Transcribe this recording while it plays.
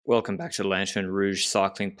Welcome back to the Lanterne Rouge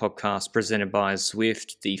Cycling Podcast presented by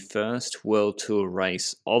Zwift, the first World Tour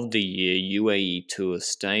race of the year, UAE Tour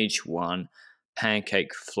Stage 1,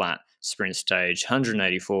 Pancake Flat Sprint Stage,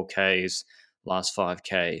 184 Ks, last 5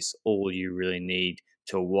 Ks, all you really need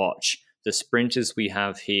to watch. The sprinters we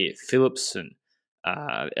have here, Philipsen,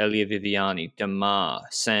 Elia Viviani, Damar,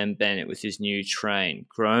 Sam Bennett with his new train,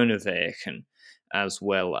 Groenewegen, as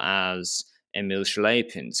well as Emil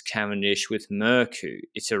Schleppens, Cavendish with Mercu.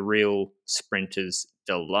 It's a real sprinters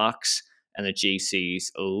deluxe, and the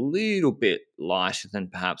GC's a little bit lighter than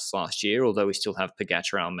perhaps last year, although we still have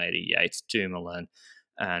Pogacar, Almeida, Yates, Dumoulin,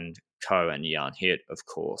 and Co. and Jan Hirt, of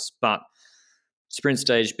course. But sprint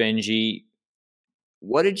stage, Benji,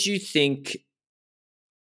 what did you think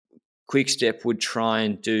Quickstep would try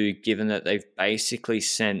and do, given that they've basically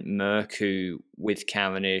sent Mercu with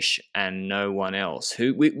Cavendish and no one else?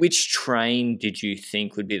 Which train did you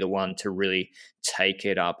think would be the one to really take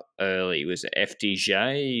it up early? Was it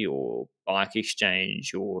FDJ or Bike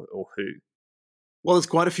Exchange or who? Well, there's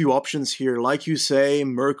quite a few options here. Like you say,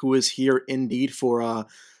 Mercu is here indeed for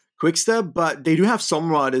Quickstep, but they do have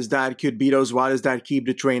some riders that could be those riders that keep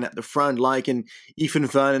the train at the front, like in Ethan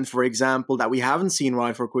Vernon, for example, that we haven't seen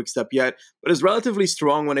ride for Quickstep yet, but is relatively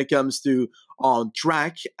strong when it comes to on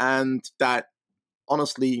track, and that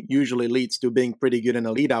honestly usually leads to being pretty good in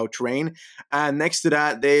a lead-out train. And next to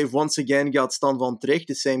that, they've once again got Stan van Tricht,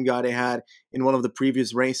 the same guy they had in one of the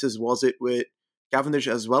previous races, was it with Cavendish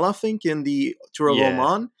as well, I think, in the Tour of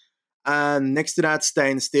Oman. And next to that,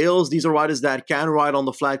 Stijn Stales. These are riders that can ride on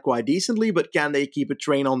the flat quite decently, but can they keep a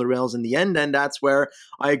train on the rails in the end? And that's where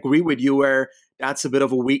I agree with you, where that's a bit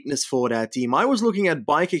of a weakness for that team. I was looking at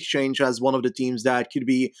Bike Exchange as one of the teams that could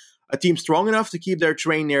be a team strong enough to keep their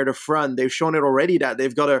train near the front. They've shown it already that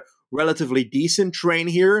they've got a relatively decent train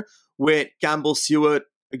here with Campbell Stewart,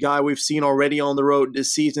 a guy we've seen already on the road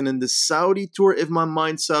this season in the Saudi Tour, if my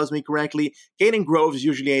mind serves me correctly. Caden Groves is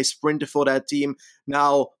usually a sprinter for that team.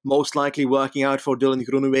 Now, most likely working out for Dylan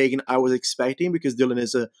Groenewegen, I was expecting, because Dylan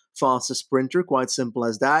is a faster sprinter, quite simple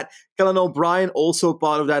as that. Kellen O'Brien, also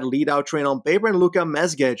part of that lead-out train on paper, and Luka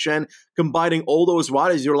Mesgec. And combining all those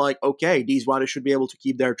riders, you're like, okay, these riders should be able to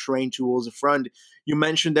keep their train towards the front. You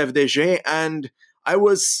mentioned FDJ, and I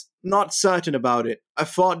was not certain about it. I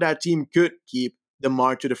thought that team could keep the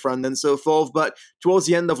march to the front and so forth, but towards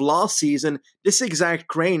the end of last season, this exact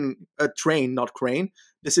train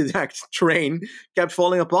kept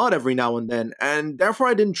falling apart every now and then, and therefore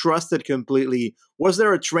I didn't trust it completely. Was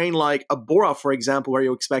there a train like a Bora, for example, where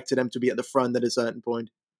you expected them to be at the front at a certain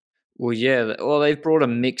point? Well, yeah. Well, they've brought a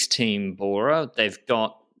mixed team, Bora. They've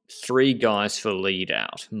got 3 guys for lead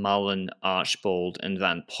out: Mullen, Archibald, and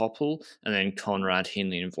Van Poppel, and then Conrad,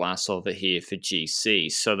 Hindley, and Vlasov are here for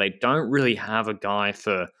GC. So they don't really have a guy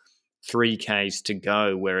for 3Ks to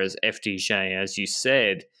go, whereas FDJ, as you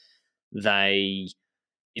said, it's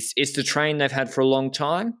the train they've had for a long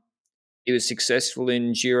time. It was successful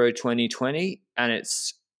in Giro 2020, and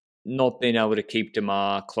it's not been able to keep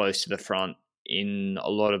Damar close to the front in a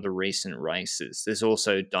lot of the recent races. There's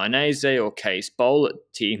also Dainese or Case Bowl at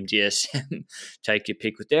Team DSM. Take your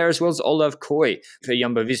pick with there, as well as Olav Koy for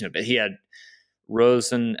Jumbo-Visma, but he had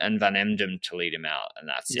Rosen and Van Emden to lead him out, and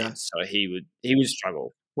that's it. So he would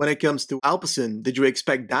struggle. When it comes to Alpecin, did you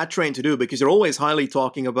expect that train to do? Because you're always highly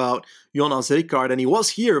talking about Jonas Ricard, and he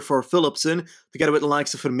was here for Philipsen together with the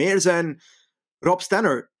likes of Vermeers and Rob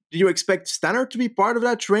Stannard. Did you expect Stannard to be part of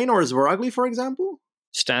that train, or Zwaragli, for example?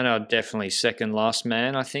 Stannard definitely second last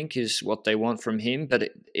man, I think, is what they want from him. But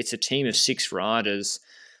it's a team of 6 riders.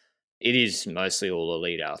 It is mostly all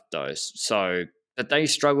elite out, though. So, but they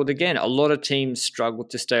struggled again. A lot of teams struggled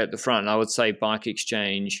to stay at the front. And I would say Bike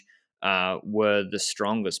Exchange were the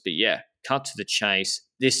strongest. But yeah, cut to the chase.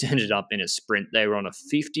 This ended up in a sprint. They were on a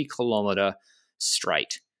 50-kilometer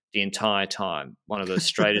straight the entire time. One of the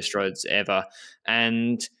straightest roads ever.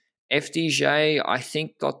 And FDJ, I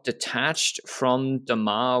think, got detached from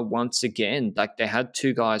Damar once again. Like, they had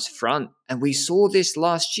 2 guys front. And we saw this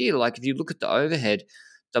last year. Like, if you look at the overhead,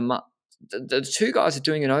 the 2 guys are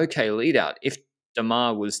doing an okay lead out. If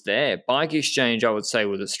Damar was there, Bike Exchange, I would say,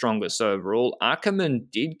 were the strongest overall. Ackerman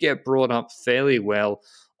did get brought up fairly well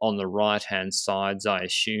on the right-hand sides, I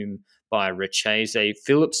assume, by Richese.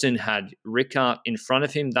 Philipsen had Ricard in front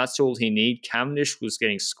of him. That's all he needed. Cavendish was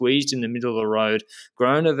getting squeezed in the middle of the road.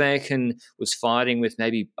 Groenewegen was fighting with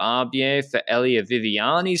maybe Barbier for Elia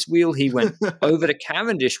Viviani's wheel. He went over to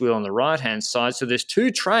Cavendish wheel on the right-hand side. So there's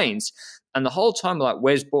 2 trains, and the whole time, like,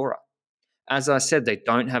 where's Bora? As I said, they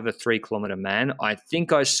don't have a 3-kilometer man. I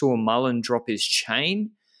think I saw Mullen drop his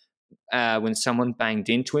chain when someone banged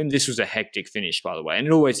into him. This was a hectic finish, by the way, and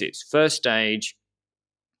it always is. First stage,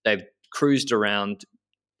 they've cruised around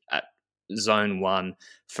at zone 1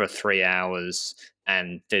 for 3 hours,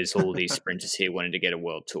 and there's all these sprinters here wanting to get a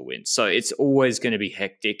World Tour win. So it's always going to be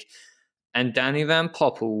hectic. And Danny Van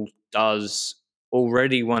Poppel does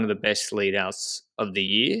already one of the best leadouts of the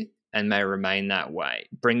year and may remain that way,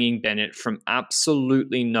 bringing Bennett from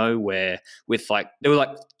absolutely nowhere with there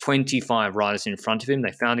were 25 riders in front of him.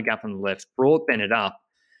 They found a gap on the left, brought Bennett up,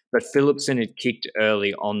 but Philipsen had kicked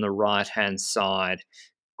early on the right-hand side,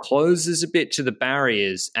 closes a bit to the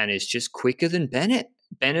barriers, and is just quicker than Bennett.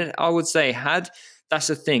 Bennett, I would say, that's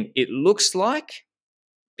the thing. It looks like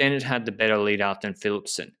Bennett had the better lead out than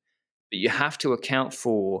Philipsen, but you have to account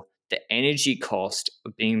for the energy cost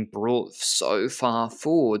of being brought so far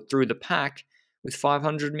forward through the pack with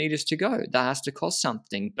 500 meters to go. That has to cost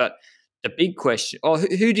something. But the big question,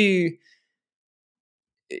 who do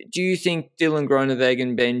you think Dylan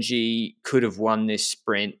Groenewegen, Benji could have won this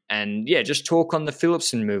sprint? And yeah, just talk on the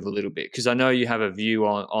Philipsen move a little bit, because I know you have a view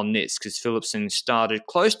on this, because Philipsen started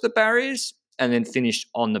close to the barriers and then finished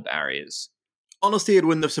on the barriers. Honestly, it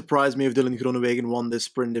wouldn't have surprised me if Dylan Groenewegen won this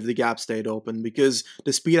sprint if the gap stayed open, because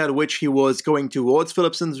the speed at which he was going towards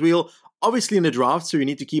Philipsen's wheel, obviously in the draft, so you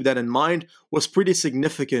need to keep that in mind, was pretty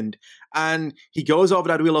significant. And he goes over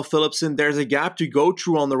that wheel of Philipsen. There's a gap to go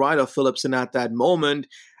through on the right of Philipsen at that moment,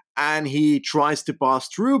 and he tries to pass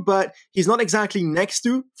through, but he's not exactly next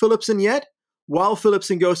to Philipsen yet. While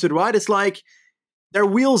Philipsen goes to the right, it's like their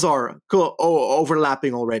wheels are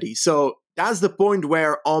overlapping already. So that's the point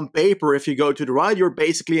where, on paper, if you go to the right, you're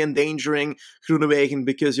basically endangering Groenewegen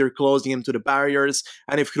because you're closing him to the barriers.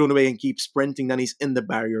 And if Groenewegen keeps sprinting, then he's in the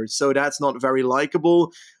barriers. So that's not very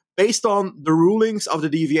likable. Based on the rulings of the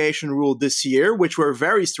deviation rule this year, which were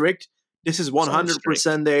very strict, this is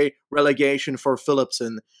 100% a relegation for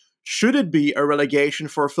Philipsen. Should it be a relegation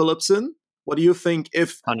for Philipsen? What do you think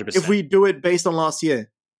if we do it based on last year?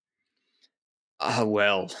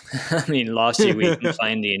 Well, I mean, last year we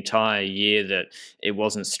complained the entire year that it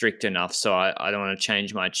wasn't strict enough, so I don't want to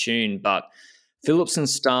change my tune. But Philipsen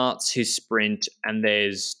starts his sprint, and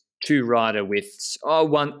there's two rider widths.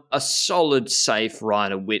 A solid, safe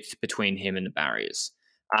rider width between him and the barriers.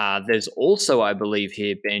 There's also, I believe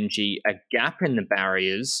here, Benji, a gap in the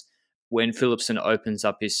barriers when Philipsen opens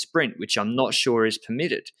up his sprint, which I'm not sure is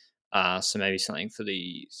permitted. So maybe something for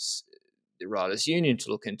the Riders' Union to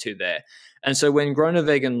look into there. And so when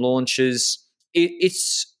Groenewegen launches,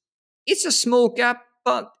 it's a small gap,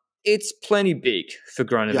 but it's plenty big for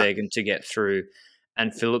Groenewegen to get through.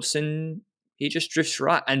 And Philipsen, he just drifts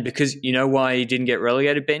right. And because you know why he didn't get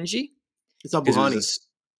relegated, Benji? It's not Bouhanni.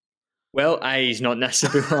 A, he's not Nacer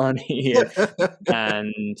Bouhanni here.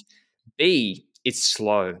 And B, it's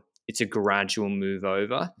slow. It's a gradual move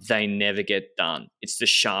over. They never get done. It's the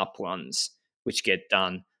sharp ones which get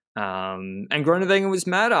done. And Groenewegen was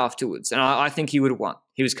mad afterwards, and I think he would have won.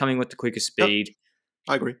 He was coming with the quicker speed. Yep.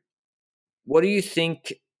 I agree. What do you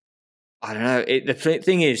think? I don't know. The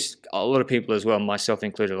thing is, a lot of people as well, myself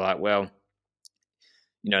included,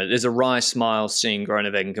 there's a wry smile seeing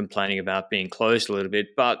Groenewegen complaining about being closed a little bit,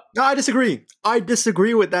 but... No, I disagree. I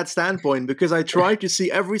disagree with that standpoint, because I try to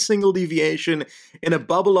see every single deviation in a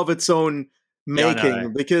bubble of its own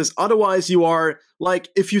making, because otherwise you are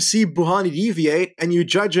if you see Bouhanni deviate and you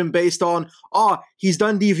judge him based on he's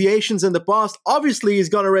done deviations in the past, obviously he's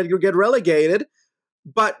gonna get relegated,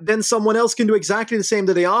 but then someone else can do exactly the same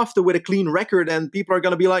the day after with a clean record, and people are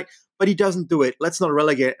gonna be like, but he doesn't do it, let's not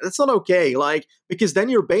relegate. That's not okay, because then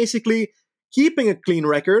you're basically keeping a clean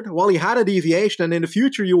record while he had a deviation, and in the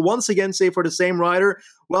future you once again say for the same rider,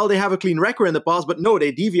 well, they have a clean record in the past, but no,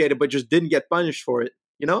 they deviated but just didn't get punished for it,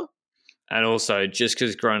 And also, just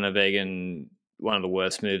because Groenewegen, one of the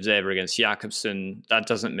worst moves ever against Jakobsen, that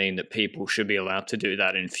doesn't mean that people should be allowed to do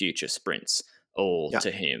that in future sprints or to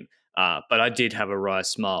him. But I did have a wry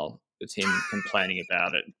smile with him complaining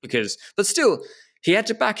about it but still, he had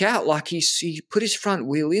to back out. He put his front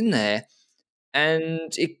wheel in there,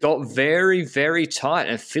 and it got very, very tight.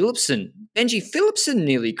 And Benji Philipsen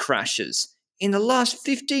nearly crashes in the last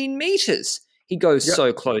 15 meters. He goes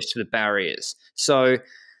so close to the barriers. So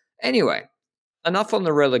anyway, enough on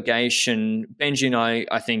the relegation. Benji and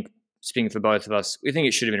I think, speaking for both of us, we think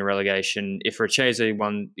it should have been a relegation. If Richese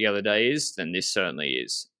won the other day then this certainly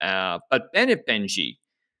is. But Bennett, Benji,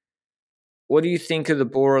 what do you think of the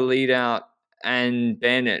Bora lead out and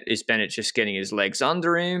Bennett? Is Bennett just getting his legs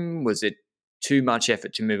under him? Was it too much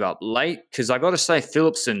effort to move up late? Because I got to say,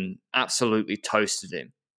 Philipsen absolutely toasted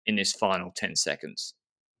him in this final 10 seconds.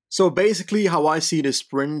 So basically, how I see the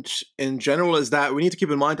sprint in general is that we need to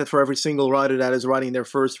keep in mind that for every single rider that is riding their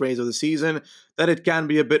first race of the season, that it can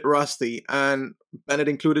be a bit rusty. And Bennett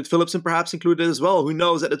included, Philipsen perhaps included as well. Who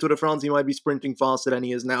knows, at the Tour de France, he might be sprinting faster than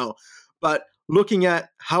he is now. But looking at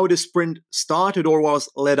how the sprint started or was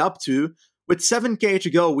led up to, with 7K to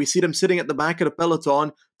go, we see them sitting at the back of the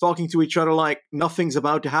peloton, talking to each other like nothing's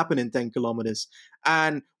about to happen in 10 kilometers.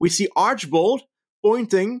 And we see Archbold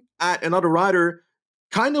pointing at another rider,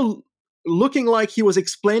 kind of looking like he was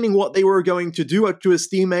explaining what they were going to do to his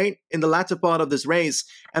teammate in the latter part of this race.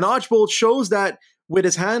 And Archbold shows that with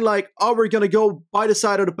his hand, like, oh, we're going to go by the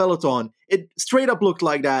side of the peloton. It straight up looked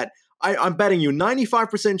like that. I'm betting you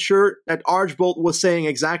 95% sure that Archbold was saying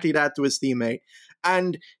exactly that to his teammate.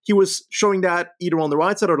 And he was showing that either on the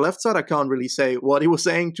right side or the left side. I can't really say what he was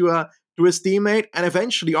saying to his teammate. And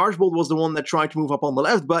eventually Archbold was the one that tried to move up on the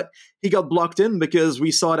left, but he got blocked in because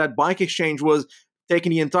we saw that Bike Exchange was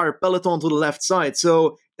taking the entire peloton to the left side.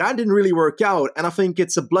 So that didn't really work out. And I think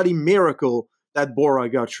it's a bloody miracle that Bora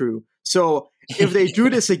got through. So if they do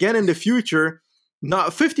this again in the future,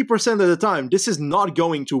 not 50% of the time, this is not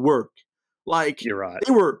going to work. Like, you're right.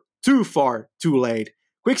 They were too far, too late.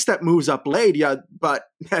 Quickstep moves up late, yeah, but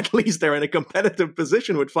at least they're in a competitive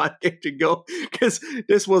position with 5K to go, because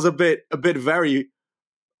this was a bit very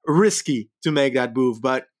risky to make that move.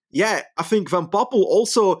 But yeah, I think Van Poppel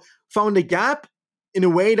also found a gap in a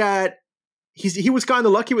way that he was kind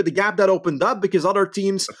of lucky with the gap that opened up, because other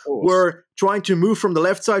teams were trying to move from the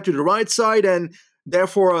left side to the right side, and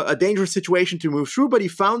therefore a dangerous situation to move through. But he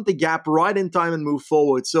found the gap right in time and moved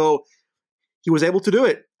forward. So he was able to do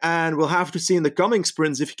it. And we'll have to see in the coming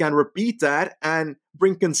sprints if he can repeat that and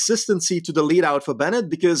bring consistency to the lead out for Bennett.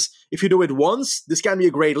 Because if you do it once, this can be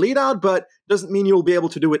a great lead out, but doesn't mean you'll be able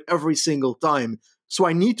to do it every single time. So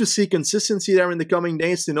I need to see consistency there in the coming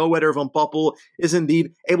days to know whether Van Poppel is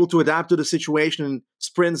indeed able to adapt to the situation in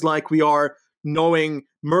sprints like we are knowing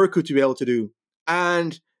Merku to be able to do.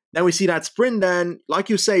 And then we see that sprint then, like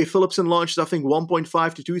you say, Philipsen launched, I think,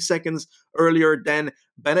 1.5 to 2 seconds earlier than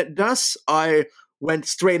Bennett does. I went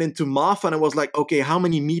straight into math and I was like, okay, how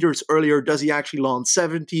many meters earlier does he actually launch?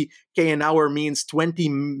 70k an hour means 20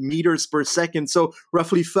 meters per second. So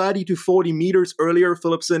roughly 30 to 40 meters earlier,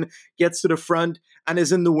 Philipsen gets to the front and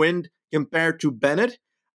is in the wind compared to Bennett.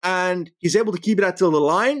 And he's able to keep it till the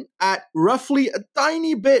line at roughly a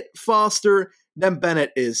tiny bit faster than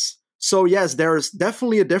Bennett is. So yes, there's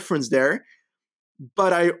definitely a difference there.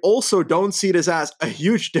 But I also don't see this as a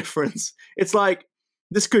huge difference. It's like,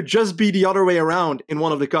 this could just be the other way around in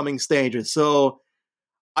one of the coming stages. So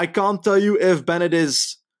I can't tell you if Bennett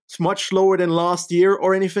is much slower than last year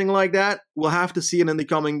or anything like that. We'll have to see it in the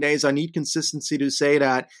coming days. I need consistency to say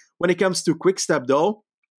that. When it comes to Quickstep, though,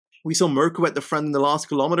 we saw Merku at the front in the last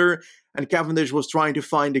kilometer, and Cavendish was trying to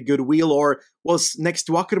find a good wheel, or was next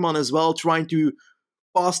to Ackermann as well, trying to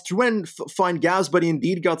pass through and find gas, but he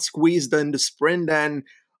indeed got squeezed in the sprint. And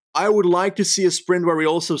I would like to see a sprint where we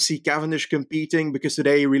also see Cavendish competing, because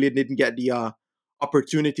today he really didn't get the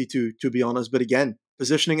opportunity to be honest. But again,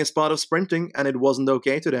 positioning is part of sprinting, and it wasn't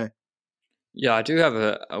okay today. Yeah, I do have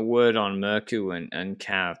a word on Merku and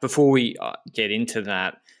Cav. Before we get into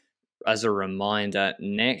that, as a reminder,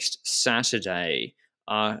 next Saturday,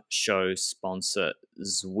 our show sponsor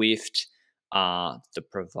Zwift are the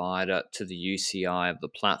provider to the UCI of the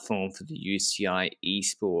platform for the UCI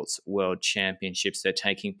Esports World Championships. They're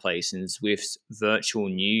taking place in Zwift's virtual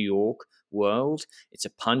New York world. It's a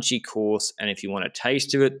punchy course, and if you want a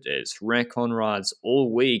taste of it, there's recon rides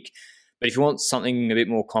all week. But if you want something a bit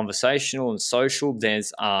more conversational and social,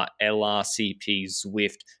 there's our LRCP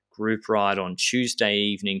Zwift group ride on Tuesday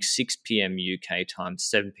evening, 6 p.m. UK time,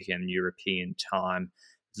 7 p.m. European time.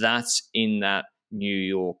 That's in that New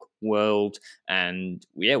York world. And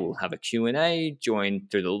yeah, we'll have a Q&A. Join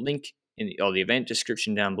through the link in the event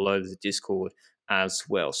description down below. There's a Discord as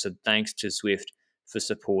well. So thanks to Zwift for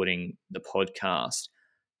supporting the podcast.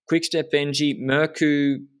 Quickstep Benji,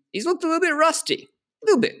 Merku, he's looked a little bit rusty. A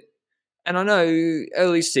little bit. And I know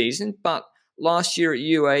early season, but last year at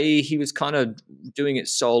UAE, he was kind of doing it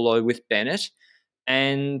solo with Bennett.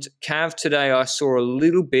 And Cav today, I saw a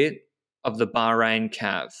little bit of the Bahrain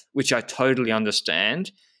Cav, which I totally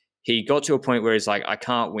understand. He got to a point where he's like, I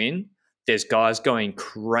can't win. There's guys going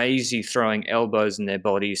crazy, throwing elbows in their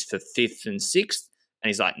bodies for 5th and 6th. And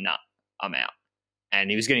he's like, nah, I'm out.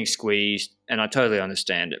 And he was getting squeezed, and I totally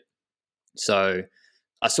understand it. So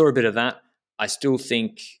I saw a bit of that. I still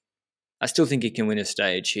think I still think he can win a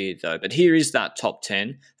stage here, though. But here is that top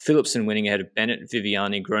 10. Philipsen winning ahead of Bennett,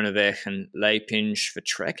 Viviani, Groeneweg, and Leipinge for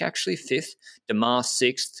Trek, actually, 5th. De Maar,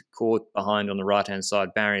 6th, caught behind on the right-hand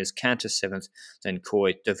side. Barriers, Canter, 7th, then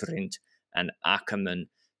Kooi, De Vriend, and Ackerman,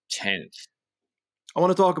 10th. I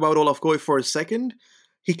want to talk about Olaf Kooi for a second.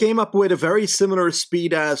 He came up with a very similar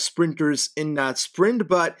speed as sprinters in that sprint,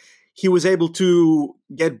 but he was able to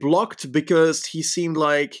get blocked because he seemed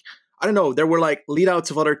like, I don't know, there were like leadouts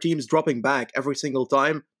of other teams dropping back every single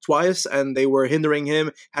time, twice, and they were hindering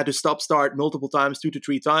him, had to stop-start multiple times, 2 to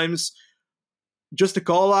 3 times. Just a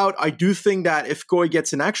call out, I do think that if Kooi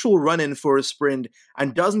gets an actual run-in for a sprint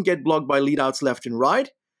and doesn't get blocked by leadouts left and right,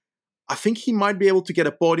 I think he might be able to get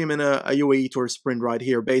a podium in a UAE Tour sprint right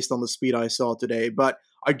here based on the speed I saw today. But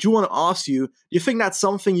I do want to ask you, do you think that's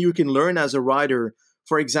something you can learn as a rider?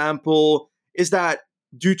 For example, is that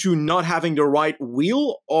due to not having the right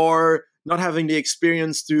wheel or not having the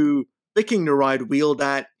experience to picking the right wheel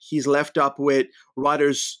that he's left up with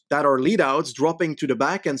riders that are leadouts dropping to the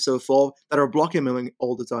back and so forth that are blocking him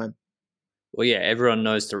all the time? Well, yeah, everyone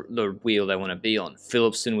knows the wheel they want to be on.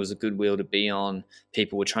 Philipsen was a good wheel to be on.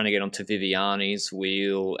 People were trying to get onto Viviani's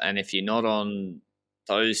wheel. And if you're not on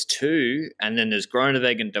those two, and then there's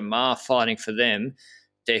Groeneweg and De Maar fighting for them,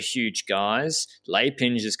 they're huge guys.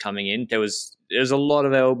 Leipinge is coming in. There's a lot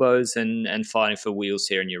of elbows and fighting for wheels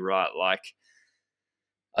here, and you're right. Like,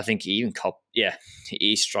 I think even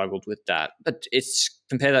he struggled with that. But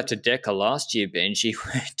compare that to Decker last year, Benji,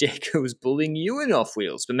 where Decker was bullying Ewan off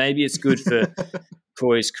wheels. But maybe it's good for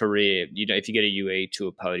Kooi's career. You know, if you get a UE to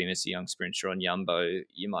a podium as a young sprinter on Jumbo,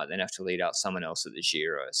 you might then have to lead out someone else at the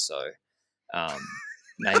Giro. So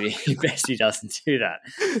maybe best he doesn't do that.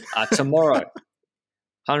 Tomorrow,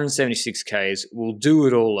 176 Ks. We'll do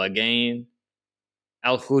it all again.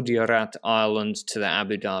 Al Hudayrat Island to the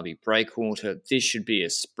Abu Dhabi breakwater. This should be a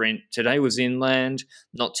sprint. Today was inland,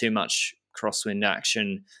 not too much crosswind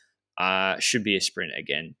action. Should be a sprint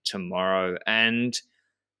again tomorrow. And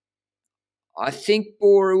I think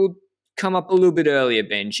Bora will come up a little bit earlier,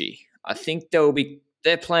 Benji. I think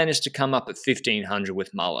their plan is to come up at 1500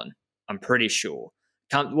 with Mullen. I'm pretty sure.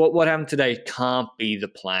 What happened today can't be the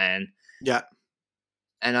plan. Yeah.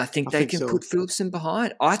 And I think they can put Philipsen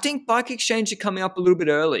behind. I think Bike Exchange are coming up a little bit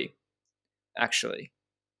early, actually.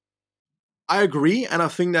 I agree, and I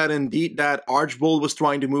think that indeed that Archbold was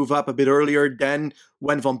trying to move up a bit earlier than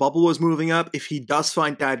when Van Poppel was moving up. If he does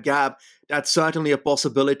find that gap, that's certainly a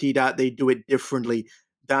possibility that they do it differently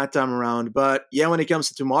that time around. But yeah, when it comes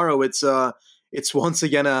to tomorrow, it's once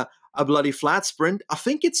again a bloody flat sprint. I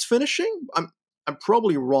think it's finishing. I'm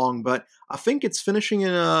probably wrong, but I think it's finishing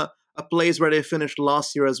in a place where they finished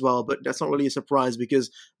last year as well, but that's not really a surprise because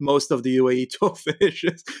most of the UAE Tour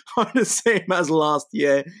finishes are the same as last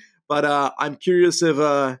year. But I'm curious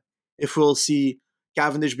if we'll see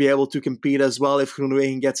Cavendish be able to compete as well, if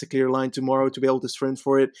Groenewegen gets a clear line tomorrow to be able to sprint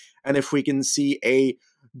for it, and if we can see a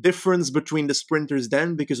difference between the sprinters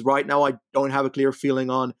then, because right now I don't have a clear feeling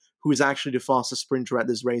on who is actually the fastest sprinter at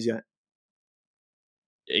this race yet.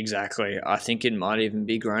 Exactly. I think it might even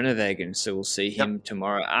be Groenewegen, so we'll see him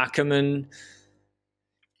tomorrow. Ackerman,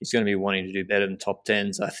 he's going to be wanting to do better than top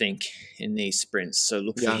 10s, I think, in these sprints. So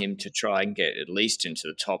look for him to try and get at least into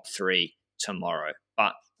the top 3 tomorrow.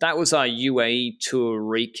 But that was our UAE Tour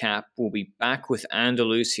recap. We'll be back with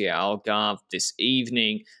Andalusia Algarve this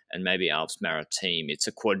evening and maybe Alps Maritime. It's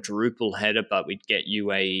a quadruple header, but we'd get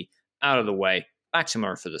UAE out of the way. Back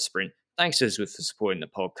tomorrow for the sprint. Thanks, Elizabeth, for supporting the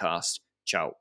podcast. Ciao.